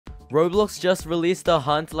Roblox just released a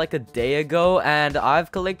hunt like a day ago, and I've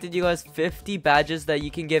collected you guys 50 badges that you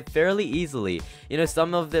can get fairly easily. You know,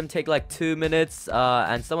 some of them take like 2 minutes,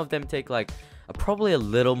 and some of them take like probably a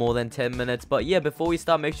little more than 10 minutes. But yeah, before we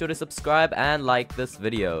start, make sure to subscribe and like this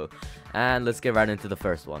video. And let's get right into the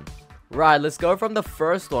first one. Right, let's go from the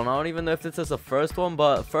first one. I don't even know if this is the first one,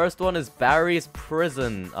 but first one is Barry's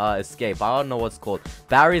Prison Escape. I don't know what's called.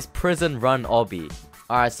 Barry's Prison Run Obby.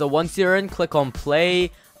 Alright, so once you're in, click on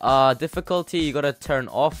play. Difficulty, you gotta turn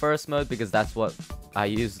off first mode because that's what I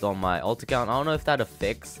used on my alt account. I don't know if that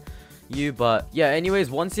affects you, but yeah, anyways,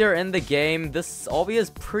 once you're in the game, this obby is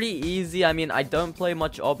pretty easy. I mean, I don't play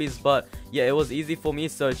much obbies, but yeah, it was easy for me,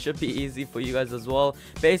 so it should be easy for you guys as well.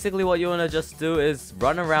 Basically, what you want to just do is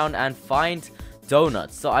run around and find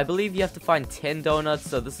donuts. So I believe you have to find 10 donuts,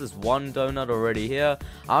 so this is one donut already here.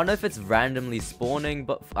 I don't know if it's randomly spawning,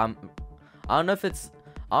 but I don't know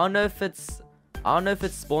if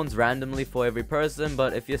it spawns randomly for every person,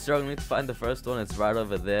 but if you're struggling to find the first one, it's right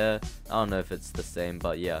over there. I don't know if it's the same,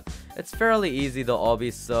 but yeah, it's fairly easy, the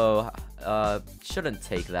obby, so shouldn't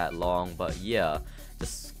take that long. But yeah,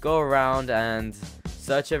 just go around and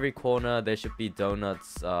search every corner. There should be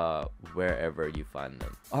donuts wherever you find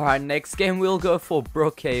them. Alright, next game we'll go for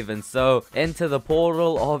Brookhaven. So enter the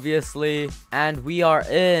portal, obviously, and we are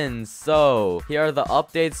in. So here are the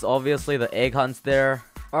updates. Obviously the egg hunt's there.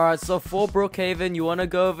 Alright, so for Brookhaven, you want to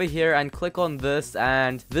go over here and click on this,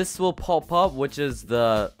 and this will pop up, which is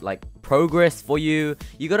the, like, progress for you.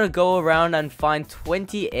 You gotta go around and find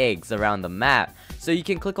 20 eggs around the map. So you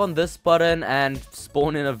can click on this button and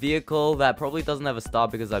spawn in a vehicle that probably doesn't have a star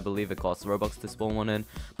because I believe it costs Robux to spawn one in.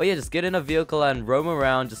 But yeah, just get in a vehicle and roam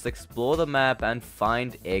around, just explore the map and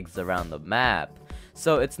find eggs around the map.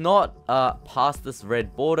 So it's not past this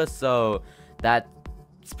red border, so that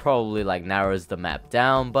probably like narrows the map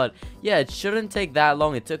down. But yeah, it shouldn't take that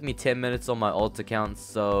long. It took me 10 minutes on my alt account,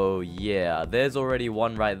 so yeah, there's already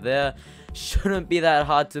one right there. Shouldn't be that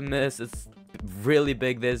hard to miss. It's really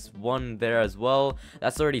big. There's one there as well.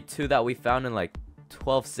 That's already 2 that we found in like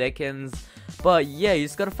 12 seconds. But yeah, you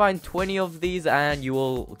just gotta find 20 of these and you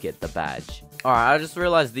will get the badge. Alright, I just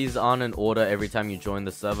realized these aren't in order every time you join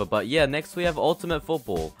the server. But yeah, next we have Ultimate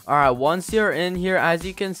Football. Alright, once you're in here, as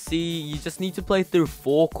you can see, you just need to play through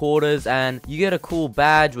 4 quarters and you get a cool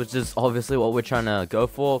badge, which is obviously what we're trying to go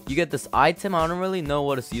for. You get this item. I don't really know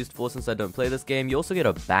what it's used for since I don't play this game. You also get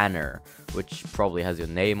a banner, which probably has your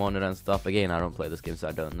name on it and stuff. Again, I don't play this game, so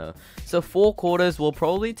I don't know. So 4 quarters will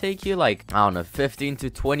probably take you like, I don't know, 15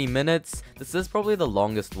 to 20 minutes. This is probably the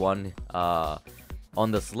longest one on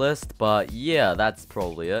this list, but yeah, that's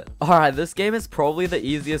probably it. Alright, this game is probably the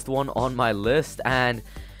easiest one on my list, and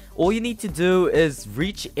all you need to do is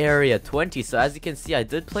reach area 20. So as you can see, I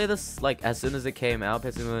did play this like as soon as it came out,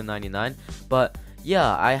 Pet Simulator 99, but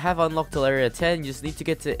yeah, I have unlocked till area 10. You just need to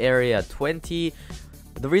get to area 20.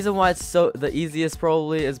 The reason why it's so the easiest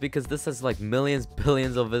probably is because this has like millions,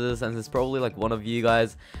 billions of visitors, and it's probably like one of you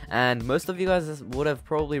guys, and most of you guys would have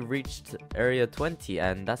probably reached area 20,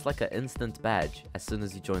 and that's like an instant badge as soon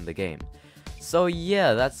as you join the game. So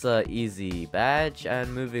yeah, that's a easy badge.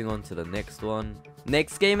 And moving on to the next one.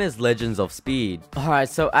 Next game is Legends of Speed. Alright,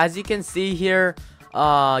 so as you can see here,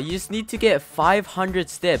 you just need to get 500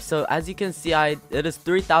 steps. So as you can see, it is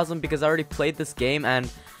 3,000 because I already played this game,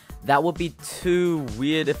 and that would be too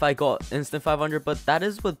weird if I got instant 500, but that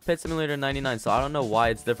is with Pet Simulator 99, so I don't know why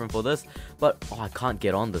it's different for this. But oh, I can't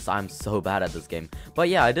get on this. I'm so bad at this game. But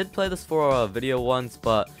yeah, I did play this for a video once,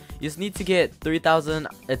 but you just need to get 3,000.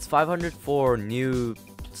 It's 500 for new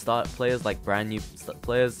start players, like brand new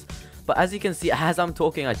players. But as you can see, as I'm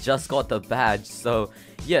talking, I just got the badge. So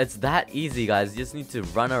yeah, it's that easy, guys. You just need to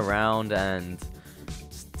run around and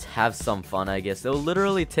have some fun, I guess. It'll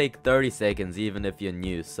literally take 30 seconds even if you're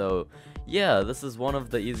new. So yeah, this is one of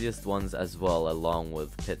the easiest ones as well, along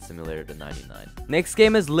with Pet Simulator 99. Next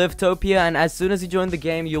game is Livetopia, and as soon as you join the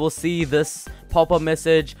game, you will see this pop-up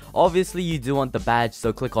message. Obviously you do want the badge,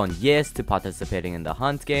 so click on yes to participating in the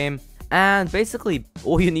hunt game. And basically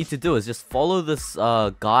all you need to do is just follow this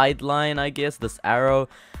guideline, I guess, this arrow,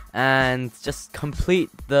 and just complete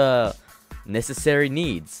the necessary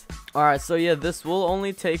needs. Alright, so yeah, this will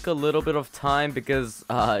only take a little bit of time because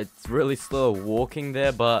it's really slow walking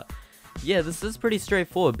there, but yeah, this is pretty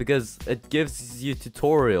straightforward because it gives you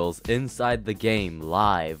tutorials inside the game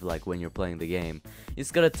live, like when you're playing the game. You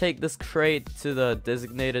just gotta take this crate to the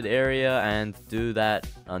designated area and do that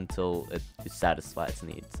until it satisfies its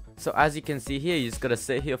needs. So as you can see here, you just gotta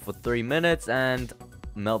sit here for 3 minutes and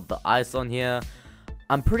melt the ice on here.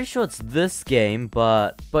 I'm pretty sure it's this game,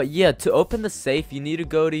 but yeah, to open the safe, you need to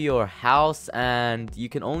go to your house, and you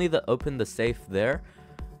can only open the safe there.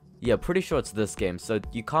 Yeah, pretty sure it's this game. So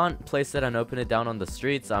you can't place it and open it down on the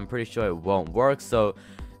streets. I'm pretty sure it won't work. So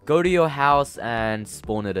go to your house and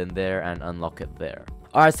spawn it in there and unlock it there.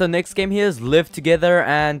 Alright, so next game here is Live Together,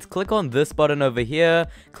 and click on this button over here.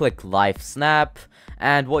 Click Live Snap.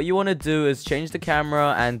 And what you want to do is change the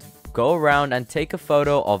camera and go around and take a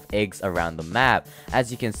photo of eggs around the map.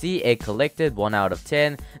 As you can see, egg collected, 1 out of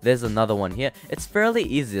 10. There's another one here. It's fairly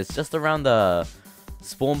easy. It's just around the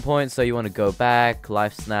spawn point, so you want to go back,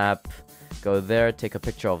 live snap, go there, take a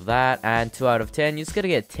picture of that, and 2 out of 10. You're just gonna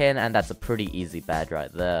get 10, and that's a pretty easy badge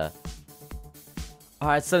right there.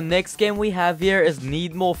 Alright, so next game we have here is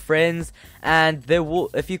Need More Friends, and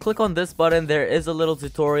if you click on this button, there is a little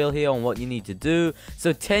tutorial here on what you need to do.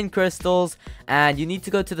 So 10 crystals, and you need to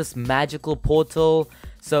go to this magical portal.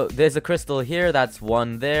 So there's a crystal here, that's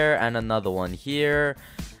one there, and another one here.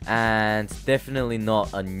 And definitely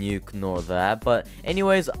not a nuke nor that, but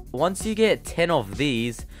anyways, once you get 10 of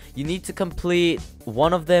these, you need to complete,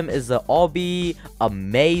 one of them is a obby, a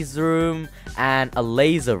maze room, and a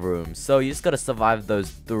laser room. So you just gotta survive those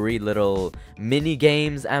 3 little mini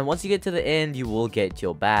games, and once you get to the end, you will get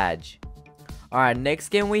your badge. Alright, next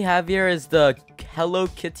game we have here is the Hello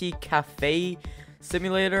Kitty Cafe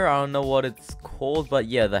Simulator. I don't know what it's called, but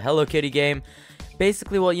yeah, the Hello Kitty game.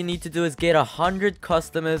 Basically, what you need to do is get 100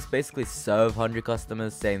 customers, basically serve 100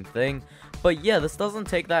 customers, same thing. But yeah, this doesn't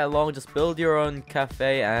take that long. Just build your own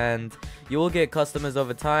cafe and you will get customers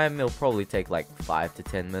over time. It'll probably take like 5 to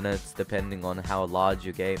 10 minutes, depending on how large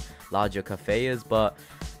your cafe is. But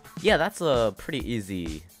yeah, that's a pretty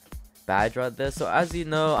easy badge right there. So as you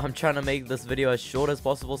know, I'm trying to make this video as short as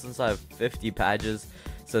possible since I have 50 badges.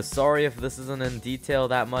 So sorry if this isn't in detail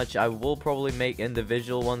that much. I will probably make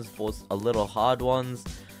individual ones for a little hard ones.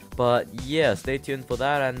 But yeah, stay tuned for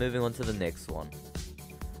that, and moving on to the next one.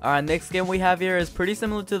 Alright, next game we have here is pretty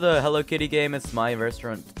similar to the Hello Kitty game. It's My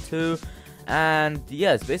Restaurant 2. And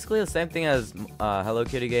yeah, it's basically the same thing as Hello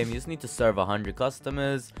Kitty game. You just need to serve 100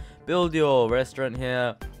 customers, build your restaurant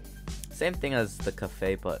here. Same thing as the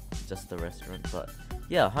cafe, but just the restaurant. But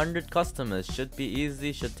yeah, 100 customers should be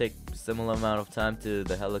easy, should take similar amount of time to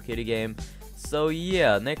the Hello Kitty game. So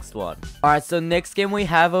yeah, next one. Alright, so next game we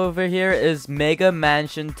have over here is Mega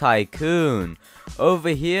Mansion Tycoon. Over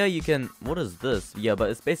here you can, what is this? Yeah,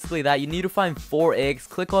 but it's basically that you need to find 4 eggs.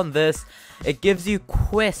 Click on this. It gives you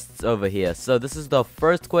quests over here. So this is the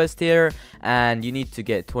first quest here, and you need to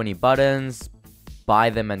get 20 buttons,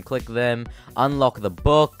 buy them and click them, unlock the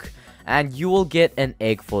book, and you will get an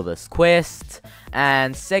egg for this quest.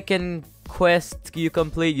 And second quest you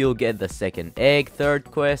complete, you'll get the second egg. Third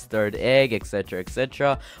quest, third egg, etc,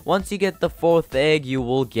 etc. Once you get the 4th egg, you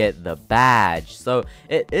will get the badge. So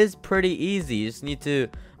it is pretty easy. You just need to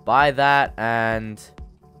buy that, and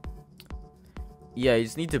yeah, you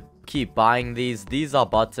just need to keep buying these. These are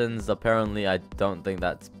buttons. Apparently I don't think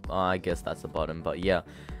that's I guess that's a button, but yeah,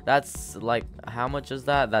 that's like, how much is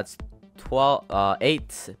that? That's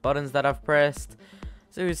 8 buttons that I've pressed.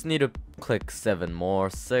 So we just need to click 7 more,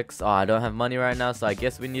 6. Oh, I don't have money right now, so I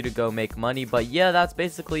guess we need to go make money. But yeah, that's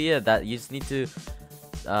basically it. That you just need to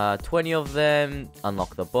 20 of them,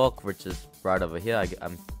 unlock the book, which is right over here.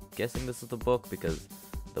 I'm guessing this is the book because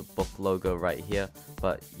the book logo right here.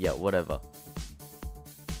 But yeah, whatever.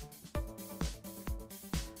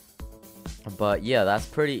 But yeah, that's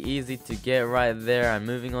pretty easy to get right there. And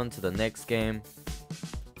moving on to the next game.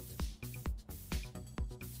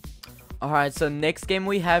 Alright, so next game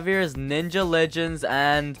we have here is Ninja Legends,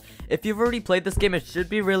 and if you've already played this game, it should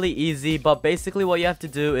be really easy. But basically what you have to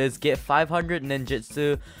do is get 500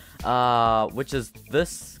 ninjutsu, which is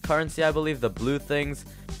this currency, I believe, the blue things.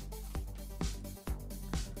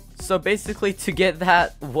 So basically, to get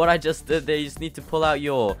that, what I just did there, you just need to pull out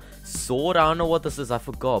your sword. I don't know what this is, I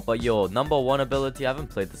forgot, but your number 1 ability. I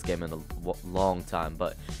haven't played this game in a long time,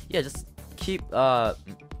 but yeah, just keep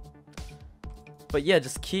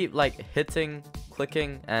like hitting,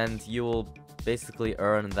 clicking, and you will basically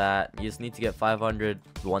earn that. You just need to get 500,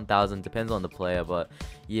 1000, depends on the player. But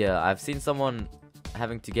yeah, I've seen someone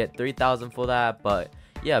having to get 3000 for that. But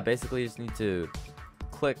yeah, basically you just need to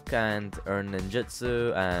click and earn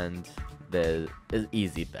ninjutsu, and there's an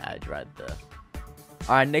easy badge right there.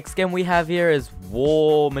 Alright, next game we have here is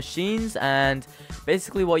War Machines, and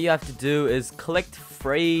basically what you have to do is collect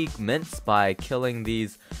fragments by killing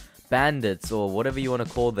these bandits, or whatever you want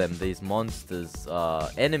to call them, these monsters,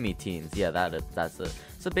 enemy teams. Yeah, that's it.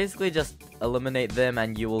 So basically just eliminate them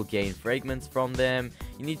and you will gain fragments from them.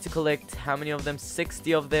 You need to collect, how many of them?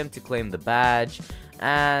 60 of them to claim the badge,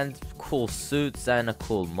 and cool suits and a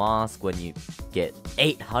cool mask when you get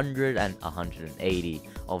 800 and 180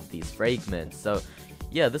 of these fragments. So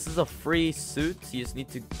yeah, this is a free suit. You just need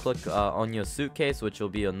to click on your suitcase, which will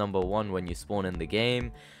be your number 1 when you spawn in the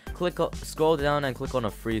game. Scroll down and click on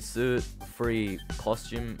a free suit, free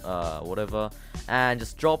costume, whatever, and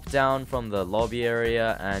just drop down from the lobby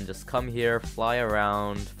area and just come here, fly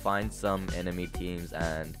around, find some enemy teams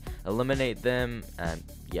and eliminate them, and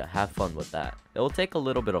yeah, have fun with that. It will take a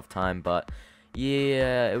little bit of time, but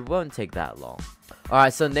yeah, it won't take that long.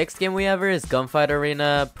 Alright, so next game we have here is Gunfight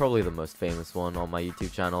Arena, probably the most famous one on my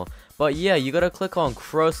YouTube channel. But yeah, you gotta click on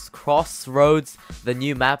Crossroads, the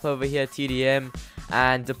new map over here, TDM,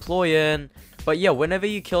 and deploy in. But yeah, whenever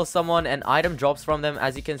you kill someone, an item drops from them.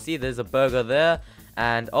 As you can see, there's a burger there,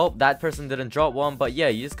 and oh, that person didn't drop one. But yeah,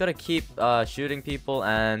 you just gotta keep shooting people,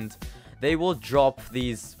 and they will drop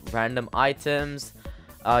these random items.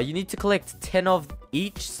 You need to collect 10 of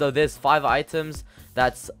each, so there's 5 items.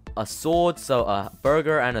 That's a sword, so a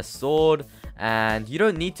burger and a sword, and you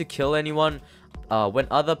don't need to kill anyone. When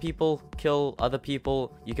other people kill other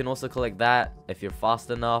people, you can also collect that if you're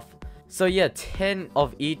fast enough. So yeah, 10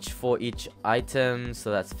 of each for each item,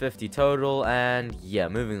 so that's 50 total, and yeah,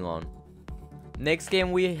 moving on. Next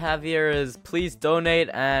game we have here is Please Donate,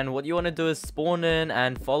 and what you want to do is spawn in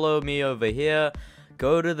and follow me over here.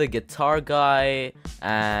 Go to the guitar guy,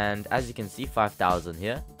 and as you can see, 5,000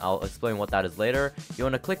 here. I'll explain what that is later. You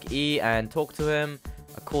want to click E and talk to him.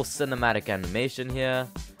 A cool cinematic animation here.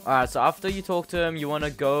 Alright, so after you talk to him, you want to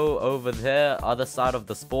go over there, other side of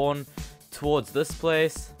the spawn, towards this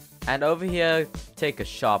place. And over here, take a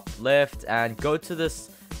sharp left and go to this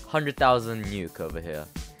 100,000 nuke over here.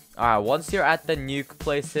 Alright, once you're at the nuke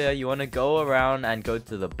place here, you want to go around and go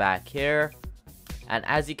to the back here. And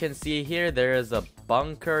as you can see here, there is a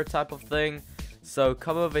bunker type of thing. So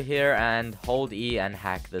come over here and hold E and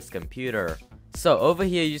hack this computer. So over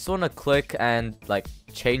here, you just want to click and like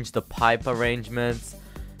change the pipe arrangements.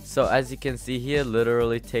 So as you can see here,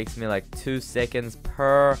 literally takes me like 2 seconds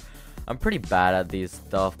per. I'm pretty bad at these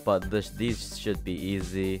stuff, but these should be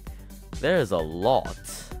easy. There's a lot.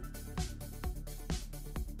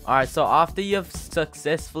 Alright, so after you've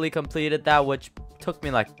successfully completed that, which took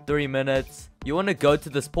me like 3 minutes, you want to go to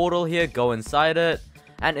this portal here, go inside it,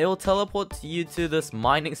 and it will teleport you to this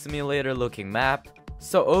mining simulator looking map.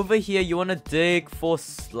 So over here you want to dig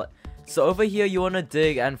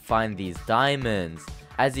and find these diamonds.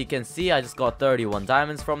 As you can see, I just got 31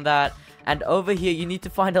 diamonds from that. And over here you need to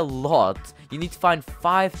find a lot. You need to find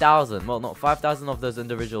 5,000, well, not 5,000 of those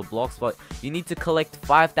individual blocks, but you need to collect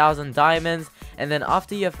 5,000 diamonds. And then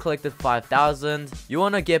after you have collected 5,000, you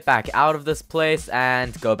want to get back out of this place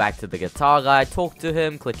and go back to the guitar guy, talk to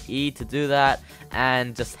him, click E to do that,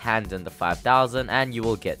 and just hand in the 5,000 and you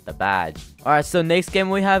will get the badge. Alright, so next game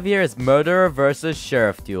we have here is Murderer versus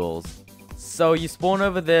Sheriff Duels. So you spawn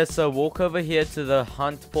over there, so walk over here to the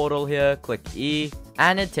hunt portal here, click E,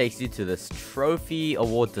 and it takes you to this trophy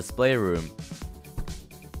award display room.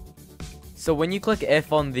 So when you click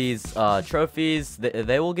F on these trophies,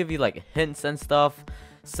 they will give you like hints and stuff.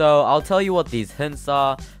 So I'll tell you what these hints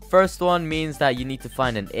are. First one means that you need to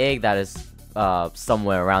find an egg that is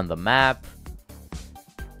somewhere around the map.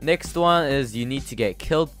 Next one is you need to get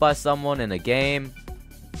killed by someone in a game.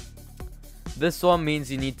 This one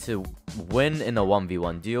means you need to win in a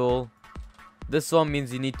 1v1 duel. This one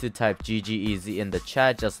means you need to type GG easy in the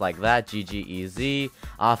chat just like that, GG easy,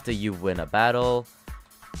 after you win a battle.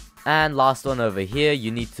 And last one over here,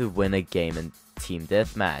 you need to win a game in team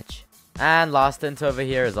deathmatch. And last hint over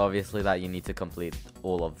here is obviously that you need to complete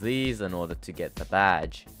all of these in order to get the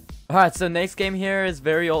badge. Alright, so next game here is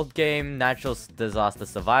very old game, Natural Disaster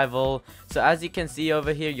Survival. So as you can see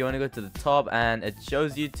over here, you want to go to the top and it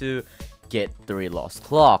shows you to get 3 lost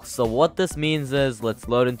clocks. So what this means is, let's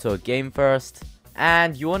load into a game first.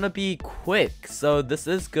 And you want to be quick. So this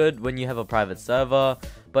is good when you have a private server,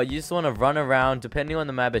 but you just want to run around. Depending on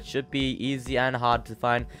the map, it should be easy and hard to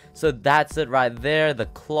find. So that's it right there, the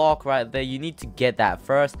clock right there. You need to get that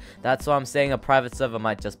first. That's why I'm saying a private server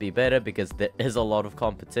might just be better, because there is a lot of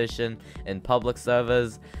competition in public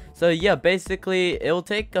servers. So yeah, basically it will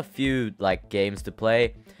take a few like games to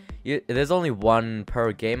play. There's only one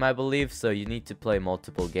per game, I believe, so you need to play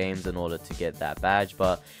multiple games in order to get that badge.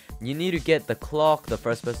 But you need to get the clock, the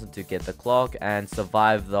first person to get the clock, and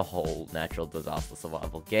survive the whole Natural Disaster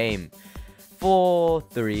Survival game for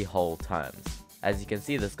 3 whole times. As you can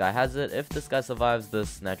see, this guy has it. If this guy survives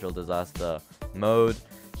this Natural Disaster mode,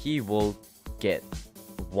 he will get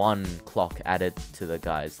 1 clock added to the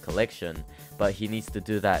guy's collection, but he needs to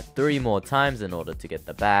do that 3 more times in order to get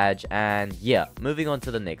the badge. And yeah, moving on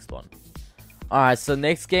to the next one. Alright, so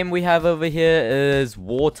next game we have over here is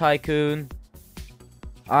War Tycoon.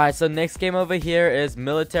 Alright, so next game over here is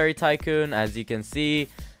Military Tycoon, as you can see.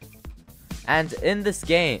 And in this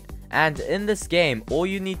game, all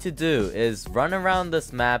you need to do is run around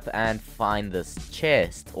this map and find this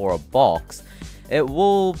chest or a box. It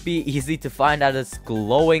will be easy to find as it's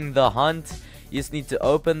glowing the hunt. You just need to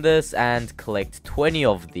open this and collect 20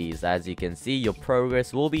 of these. As you can see, your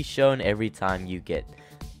progress will be shown every time you get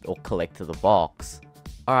or collect the box.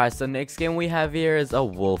 Alright, so next game we have here is a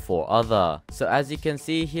wolf or other. So as you can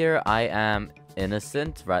see here, I am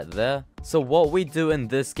innocent right there. So what we do in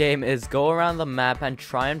this game is go around the map and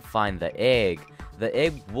try and find the egg. The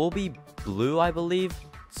egg will be blue, I believe.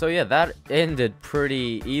 So yeah, that ended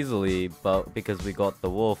pretty easily, but because we got the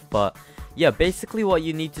wolf. But yeah, basically what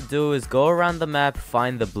you need to do is go around the map,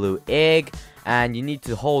 find the blue egg, and you need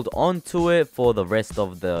to hold on to it for the rest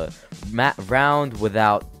of the round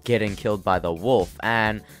without getting killed by the wolf,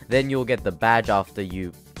 and then you'll get the badge after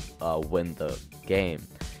you win the game.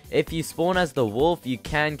 If you spawn as the wolf, you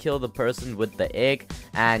can kill the person with the egg,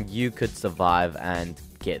 and you could survive and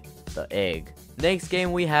get the egg. Next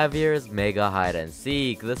game we have here is Mega Hide and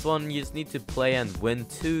Seek. This one you just need to play and win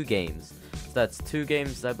 2 games. So that's 2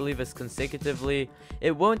 games, I believe it's consecutively.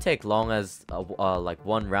 It won't take long as like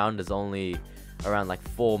one round is only around like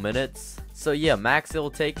 4 minutes. So yeah, max it will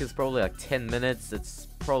take is probably like 10 minutes. It's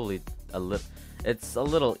probably a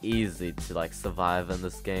little easy to like survive in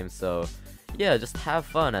this game. So yeah, just have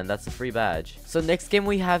fun, and that's a free badge. So next game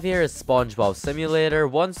we have here is SpongeBob Simulator.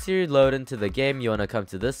 Once you load into the game, you want to come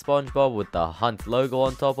to this SpongeBob with the hunt logo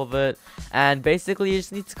on top of it, and basically you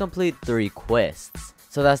just need to complete 3 quests.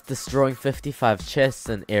 So that's destroying 55 chests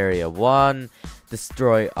in area 1,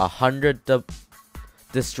 destroy 100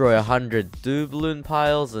 doubloon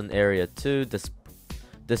piles in area 2,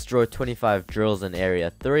 destroy 25 drills in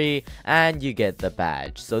area 3, and you get the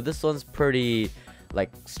badge. So this one's pretty like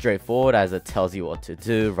straightforward, as it tells you what to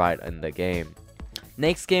do right in the game.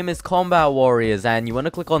 Next game is Combat Warriors, and you want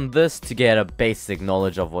to click on this to get a basic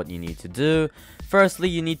knowledge of what you need to do. Firstly,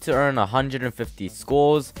 you need to earn 150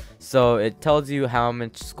 scores, so it tells you how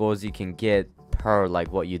much scores you can get per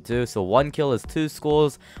like what you do. So 1 kill is 2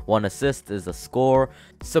 scores, 1 assist is a score.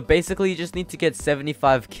 So basically you just need to get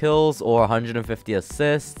 75 kills or 150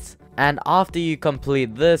 assists. And after you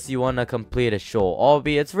complete this, you want to complete a short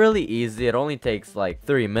obby. It's really easy. It only takes like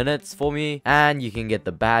 3 minutes for me, and you can get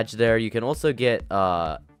the badge there. You can also get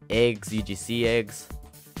eggs, UGC eggs.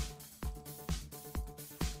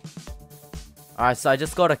 Alright, so I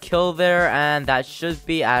just got a kill there, and that should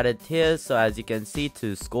be added here. So as you can see,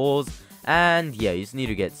 2 scores. And yeah, you just need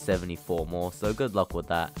to get 74 more, so good luck with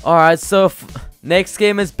that. Alright, so next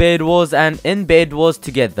game is Bed Wars, and in Bed Wars,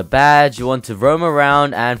 to get the badge, you want to roam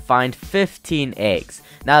around and find 15 eggs.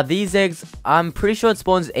 Now these eggs, I'm pretty sure it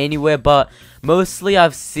spawns anywhere, but mostly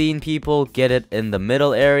I've seen people get it in the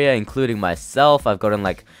middle area, including myself. I've gotten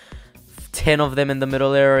like 10 of them in the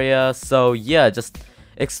middle area. So yeah, just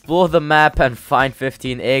explore the map and find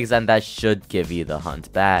 15 eggs, and that should give you the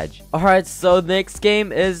hunt badge. Alright, so next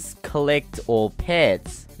game is collect all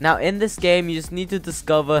pets. Now in this game, you just need to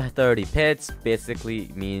discover 30 pets,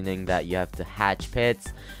 basically meaning that you have to hatch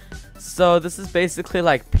pets. So this is basically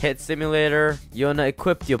like Pet Simulator. You wanna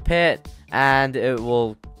equip your pet, and it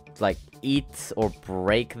will like eat or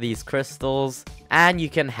break these crystals, and you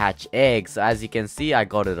can hatch eggs. So as you can see, I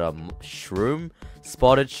got it a shroom,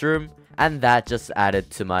 spotted shroom, and that just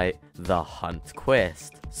added to my the hunt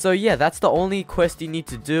quest. So yeah, that's the only quest you need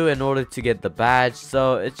to do in order to get the badge.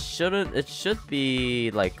 So it should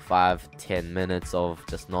be like 5-10 minutes of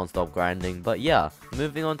just non-stop grinding. But yeah,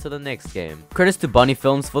 moving on to the next game. Credits to Bunny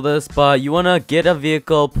Films for this, but you want to get a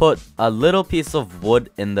vehicle, put a little piece of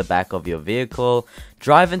wood in the back of your vehicle,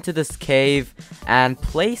 drive into this cave, and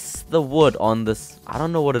place the wood on this, I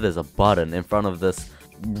don't know what it is, a button in front of this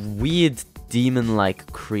weird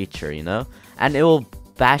demon-like creature, you know, and it will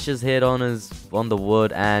bash his head on the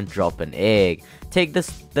wood and drop an egg. Take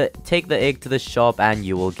the egg to the shop, and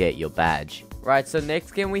you will get your badge. Right, so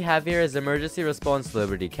next game we have here is Emergency Response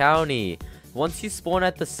Liberty County. Once you spawn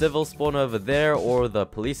at the civil spawn over there or the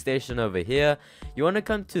police station over here, you want to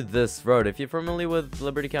come to this road. If you're familiar with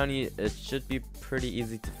Liberty County, it should be pretty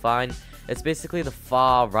easy to find. It's basically the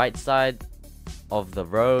far right side of the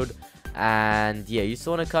road. And yeah, you just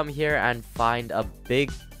want to come here and find a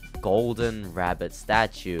big golden rabbit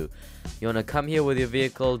statue. You want to come here with your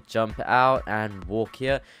vehicle, jump out, and walk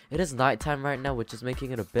here. It is nighttime right now, which is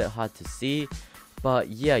making it a bit hard to see. But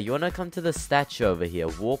yeah, you want to come to the statue over here.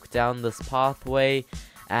 Walk down this pathway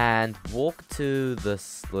and walk to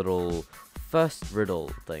this little first riddle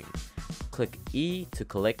thing. Click E to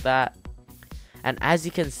collect that. And as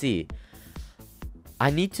you can see, I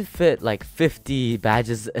need to fit like 50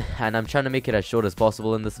 badges, and I'm trying to make it as short as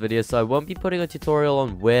possible in this video, so I won't be putting a tutorial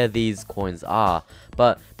on where these coins are.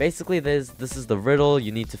 But basically this is the riddle.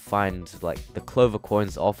 You need to find like the clover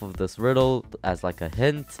coins off of this riddle as like a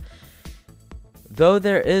hint. Though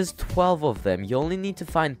there is 12 of them, you only need to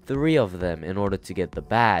find 3 of them in order to get the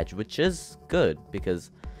badge, which is good, because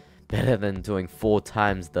better than doing 4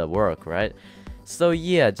 times the work, right? So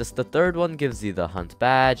yeah, just the third one gives you the hunt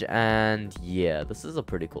badge, and yeah, this is a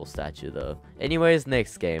pretty cool statue though. Anyways,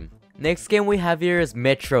 next game. Next game we have here is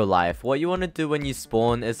Metro Life. What you want to do when you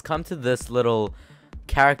spawn is come to this little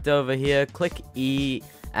character over here, click E,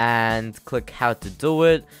 and click how to do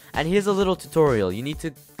it. And here's a little tutorial. You need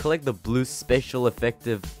to collect the blue special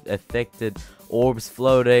affected orbs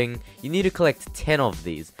floating. You need to collect 10 of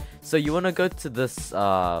these. So you want to go to this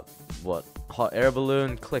hot air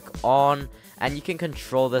balloon, click on, and you can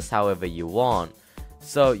control this however you want.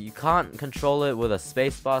 So you can't control it with a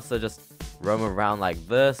spacebar, so just roam around like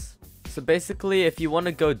this. So basically, if you want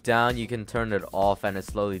to go down, you can turn it off and it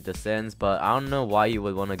slowly descends, but I don't know why you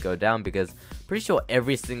would want to go down, because pretty sure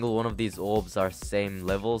every single one of these orbs are same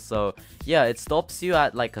level. So yeah, it stops you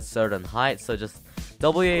at like a certain height, so just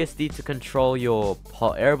WASD to control your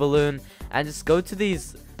hot air balloon, and just go to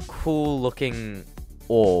these cool looking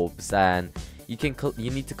orbs, and you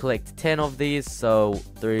need to collect 10 of these. So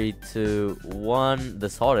 3, 2, 1.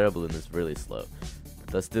 This hot air balloon is really slow.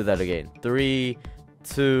 Let's do that again. 3,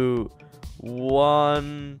 2,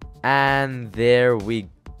 1, and there we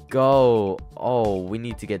go. Oh, we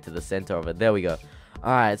need to get to the center of it. There we go.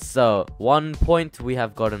 Alright, so 1 point, we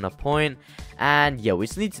have gotten a point, and yeah, we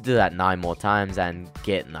just need to do that 9 more times and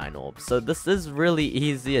get 9 orbs. So this is really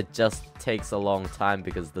easy. It just takes a long time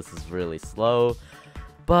because this is really slow.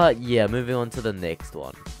 But yeah, moving on to the next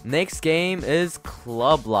one. Next game is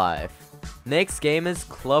Club Life. Next game is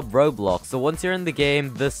Club Roblox. So once you're in the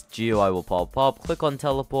game, this GUI will pop up. Click on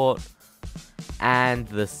teleport, and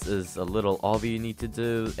this is a little obby you need to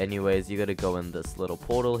do. Anyways, you gotta go in this little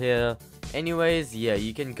portal here. Anyways, yeah,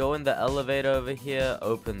 you can go in the elevator over here,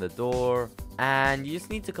 open the door, and you just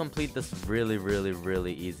need to complete this really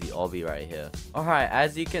easy obby right here. Alright,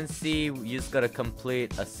 as you can see, you just gotta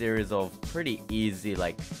complete a series of pretty easy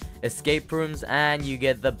like escape rooms, and you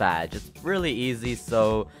get the badge. It's really easy,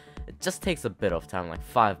 so it just takes a bit of time, like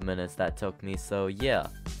 5 minutes that took me, so yeah.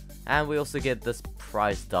 And we also get this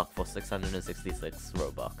prize duck for 666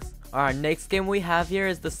 Robux. Alright, next game we have here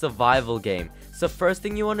is the survival game. So first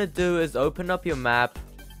thing you want to do is open up your map,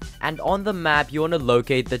 and on the map you want to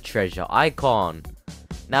locate the treasure icon.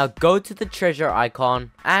 Now go to the treasure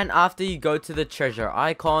icon, and after you go to the treasure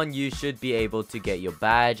icon, you should be able to get your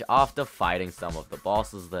badge after fighting some of the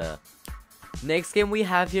bosses there. Next game we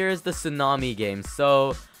have here is the tsunami game.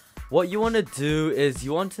 So what you want to do is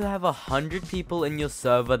you want to have 100 people in your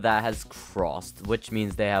server that has crossed, which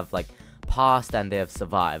means they have like passed and they have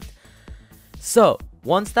survived. So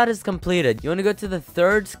once that is completed, you want to go to the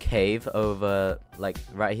third cave over like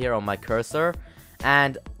right here on my cursor,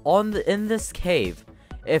 and in this cave,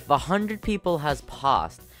 if 100 people has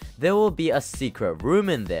passed, there will be a secret room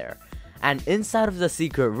in there, and inside of the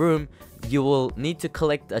secret room you will need to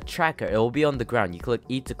collect a tracker. It will be on the ground. You click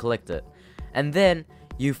E to collect it, and then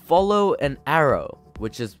you follow an arrow,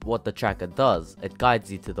 which is what the tracker does. It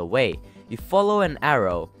guides you to the way. You follow an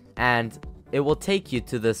arrow, and it will take you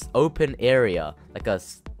to this open area, like a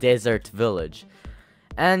desert village.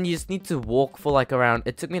 And you just need to walk for like around,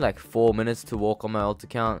 it took me like 4 minutes to walk on my alt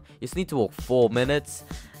account. You just need to walk 4 minutes,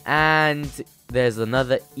 and there's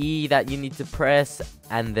another E that you need to press,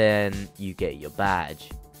 and then you get your badge.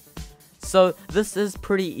 So this is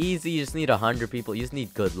pretty easy. You just need 100 people. You just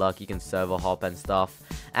need good luck. You can server hop and stuff,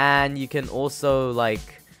 and you can also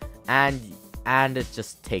like, and it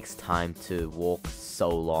just takes time to walk so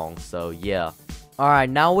long. So yeah. Alright,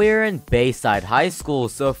 now we're in Bayside High School.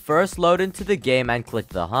 So first load into the game and click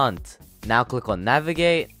the hunt. Now click on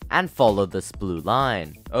navigate and follow this blue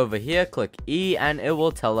line. Over here click E and it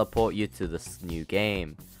will teleport you to this new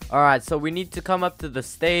game. Alright, so we need to come up to the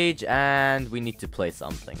stage and we need to play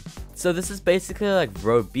something. So this is basically like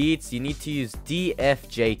row beats. You need to use D, F,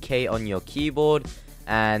 J, K on your keyboard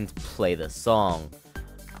and play the song.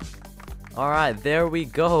 Alright, there we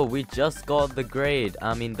go. We just got the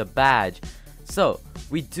the badge. So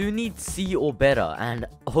we do need C or better, and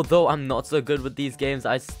although I'm not so good with these games,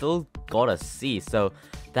 I still got a C. So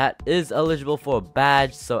that is eligible for a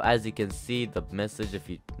badge. So as you can see, the message if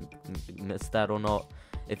you missed that or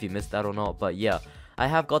not, but yeah, I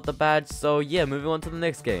have got the badge. So yeah, moving on to the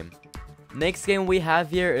next game. Next game we have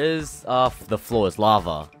here is the floor is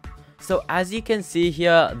lava. So as you can see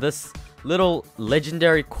here, this little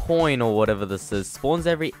legendary coin or whatever this is spawns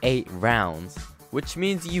every 8 rounds, which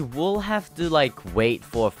means you will have to like wait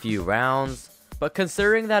for a few rounds. But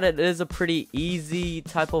considering that it is a pretty easy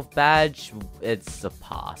type of badge, it's a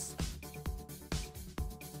pass.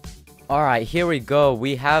 Alright, here we go.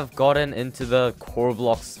 We have gotten into the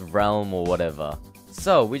Roblox realm or whatever.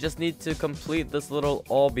 So, we just need to complete this little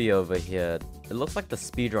obby over here. It looks like the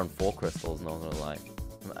speedrun 4 crystals, not gonna lie.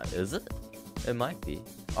 Is it? It might be.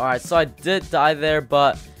 Alright, so I did die there,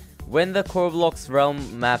 but when the Roblox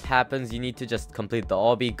realm map happens, you need to just complete the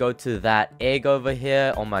obby. Go to that egg over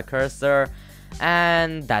here on my cursor,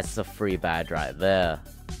 and that's a free badge right there.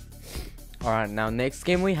 Alright, now next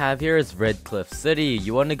game we have here is Red Cliff City.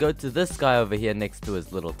 You want to go to this guy over here next to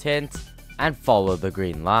his little tent and follow the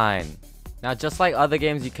green line. Now just like other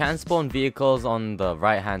games, you can spawn vehicles on the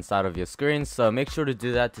right hand side of your screen, so make sure to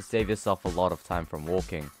do that to save yourself a lot of time from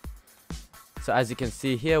walking. So as you can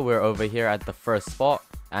see here, we're over here at the first spot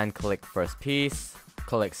and collect first piece,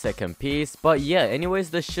 collect second piece. But yeah, anyways,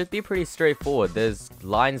 this should be pretty straightforward. There's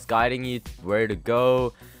lines guiding you where to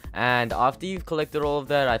go. And after you've collected all of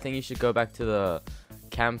that, I think you should go back to the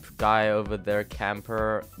camp guy over there,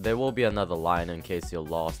 camper. There will be another line in case you're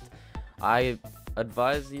lost. I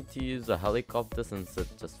advise you to use a helicopter since it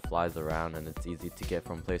just flies around and it's easy to get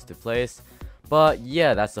from place to place. But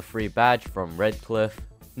yeah, that's a free badge from Red Cliff.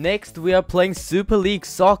 Next, we are playing Super League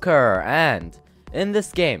Soccer, and in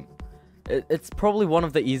this game, it's probably one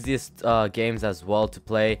of the easiest games as well to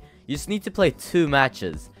play. You just need to play 2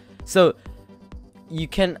 matches. So you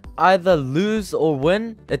can either lose or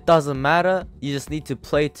win, it doesn't matter. You just need to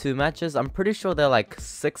play 2 matches. I'm pretty sure they're like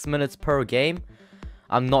 6 minutes per game.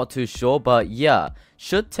 I'm not too sure, but yeah,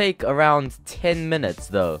 should take around 10 minutes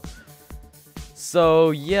though.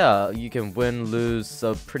 So yeah, you can win, lose,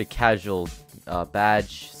 so pretty casual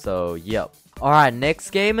badge. So yep. Alright,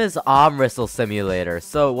 next game is Arm Wrestle Simulator.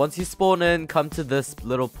 So once you spawn in, come to this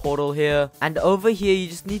little portal here, and over here you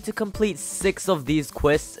just need to complete 6 of these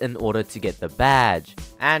quests in order to get the badge.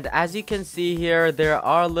 And as you can see here, there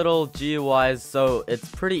are little GUIs, so it's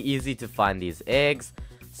pretty easy to find these eggs.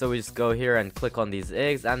 So we just go here and click on these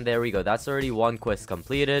eggs, and there we go. That's already 1 quest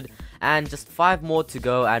completed, and just 5 more to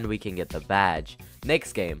go and we can get the badge.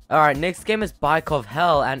 Next game. Alright, next game is Bike of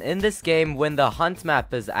Hell, and in this game, when the hunt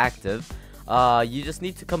map is active, you just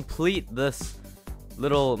need to complete this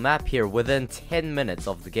little map here within 10 minutes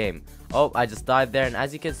of the game. Oh, I just died there, and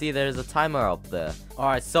as you can see, there's a timer up there.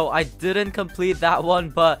 Alright, so I didn't complete that one,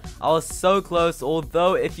 but I was so close.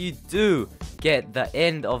 Although if you do get the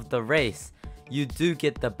end of the race, you do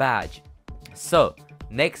get the badge. So,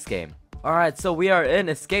 next game. Alright, so we are in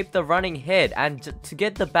Escape the Running Head, and to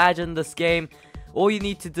get the badge in this game, all you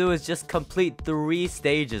need to do is just complete 3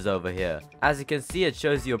 stages over here. As you can see, it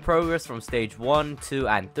shows your progress from stage 1, 2,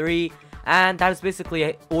 and 3. And that is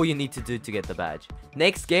basically all you need to do to get the badge.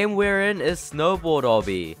 Next game we're in is Snowboard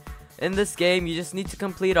Obby. In this game, you just need to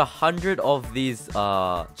complete 100 of these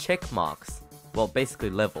check marks. Well, basically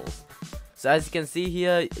levels. So as you can see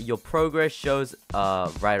here, your progress shows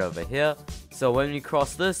right over here. So when you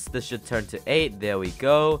cross this should turn to 8. There we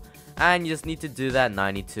go. And you just need to do that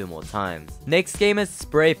 92 more times. Next game is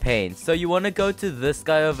Spray Paint. So you want to go to this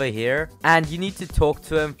guy over here, and you need to talk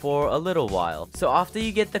to him for a little while. So after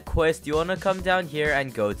you get the quest, you want to come down here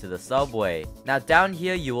and go to the subway. Now down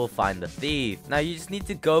here you will find the thief. Now you just need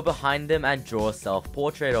to go behind him and draw a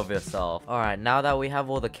self-portrait of yourself. Alright, now that we have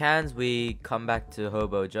all the cans, we come back to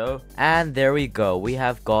Hobo Joe. And there we go, we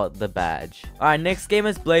have got the badge. Alright, next game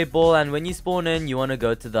is Blade Ball, and when you spawn in, you want to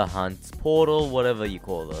go to the hunt portal, whatever you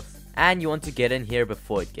call this. And you want to get in here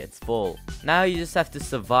before it gets full. Now you just have to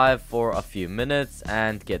survive for a few minutes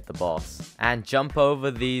and get the boss. And jump over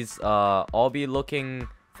these obby looking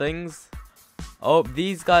things. Oh,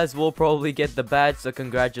 these guys will probably get the badge, so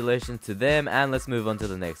congratulations to them, and let's move on to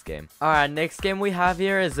the next game. Alright, next game we have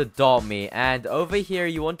here is Adopt Me, and over here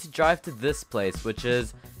you want to drive to this place, which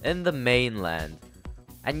is in the mainland.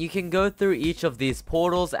 And you can go through each of these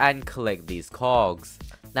portals and collect these cogs.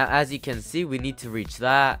 Now as you can see, we need to reach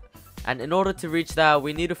that. And in order to reach that,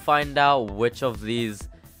 we need to find out which of these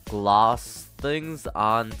glass things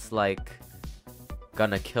aren't, like,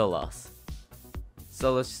 gonna kill us.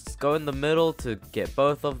 So let's just go in the middle to get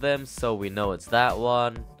both of them, so we know it's that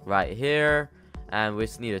one right here. And we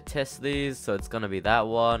just need to test these, so it's gonna be that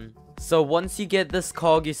one. So once you get this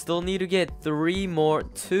cog, you still need to get 2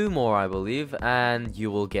 more I believe, and you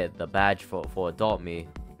will get the badge for Adopt Me.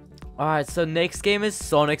 Alright, so next game is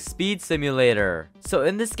Sonic Speed Simulator. So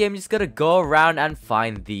in this game, you just gotta go around and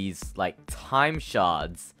find these, like, time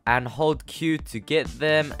shards. And hold Q to get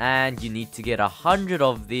them, and you need to get 100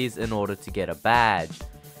 of these in order to get a badge.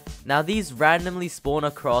 Now these randomly spawn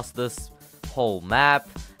across this whole map,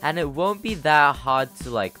 and it won't be that hard to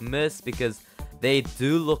like miss because they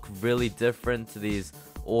do look really different to these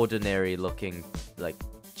ordinary looking like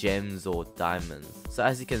gems or diamonds. So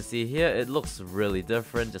as you can see here, it looks really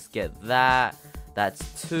different. Just get that.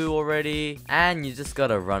 That's 2 already, and you just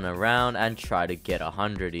gotta run around and try to get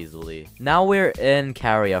 100 easily. Now we're in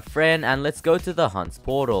Carry a Friend, and let's go to the Hunts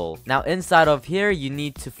portal. Now inside of here, you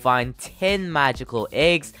need to find 10 magical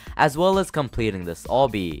eggs, as well as completing this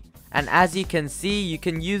obby. And as you can see, you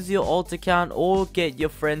can use your alt account or get your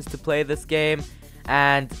friends to play this game,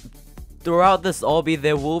 and throughout this obby,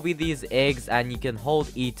 there will be these eggs and you can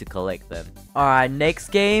hold E to collect them. Alright, next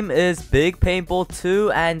game is Big Paintball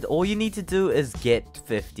 2, and all you need to do is get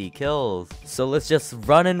 50 kills. So let's just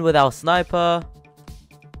run in with our sniper.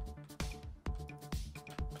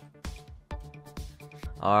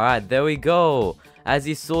 Alright, there we go. As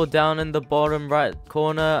you saw down in the bottom right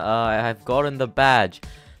corner, I have gotten the badge.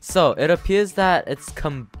 So it appears that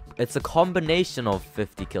it's a combination of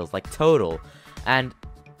 50 kills, like total, and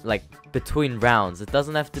like between rounds. It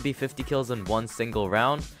doesn't have to be 50 kills in one single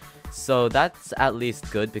round, so that's at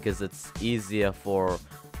least good because it's easier for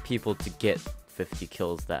people to get 50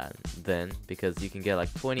 kills then because you can get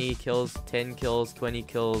like 20 kills, 10 kills, 20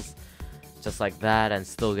 kills, just like that, and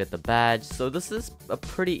still get the badge. So this is a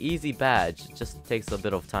pretty easy badge. It just takes a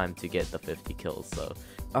bit of time to get the 50 kills. So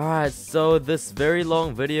alright, so this very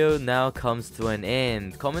long video now comes to an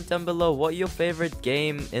end. Comment down below what your favorite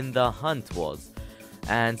game in the hunt was.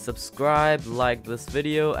 And subscribe, like this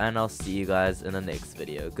video, and I'll see you guys in the next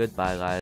video. Goodbye, guys.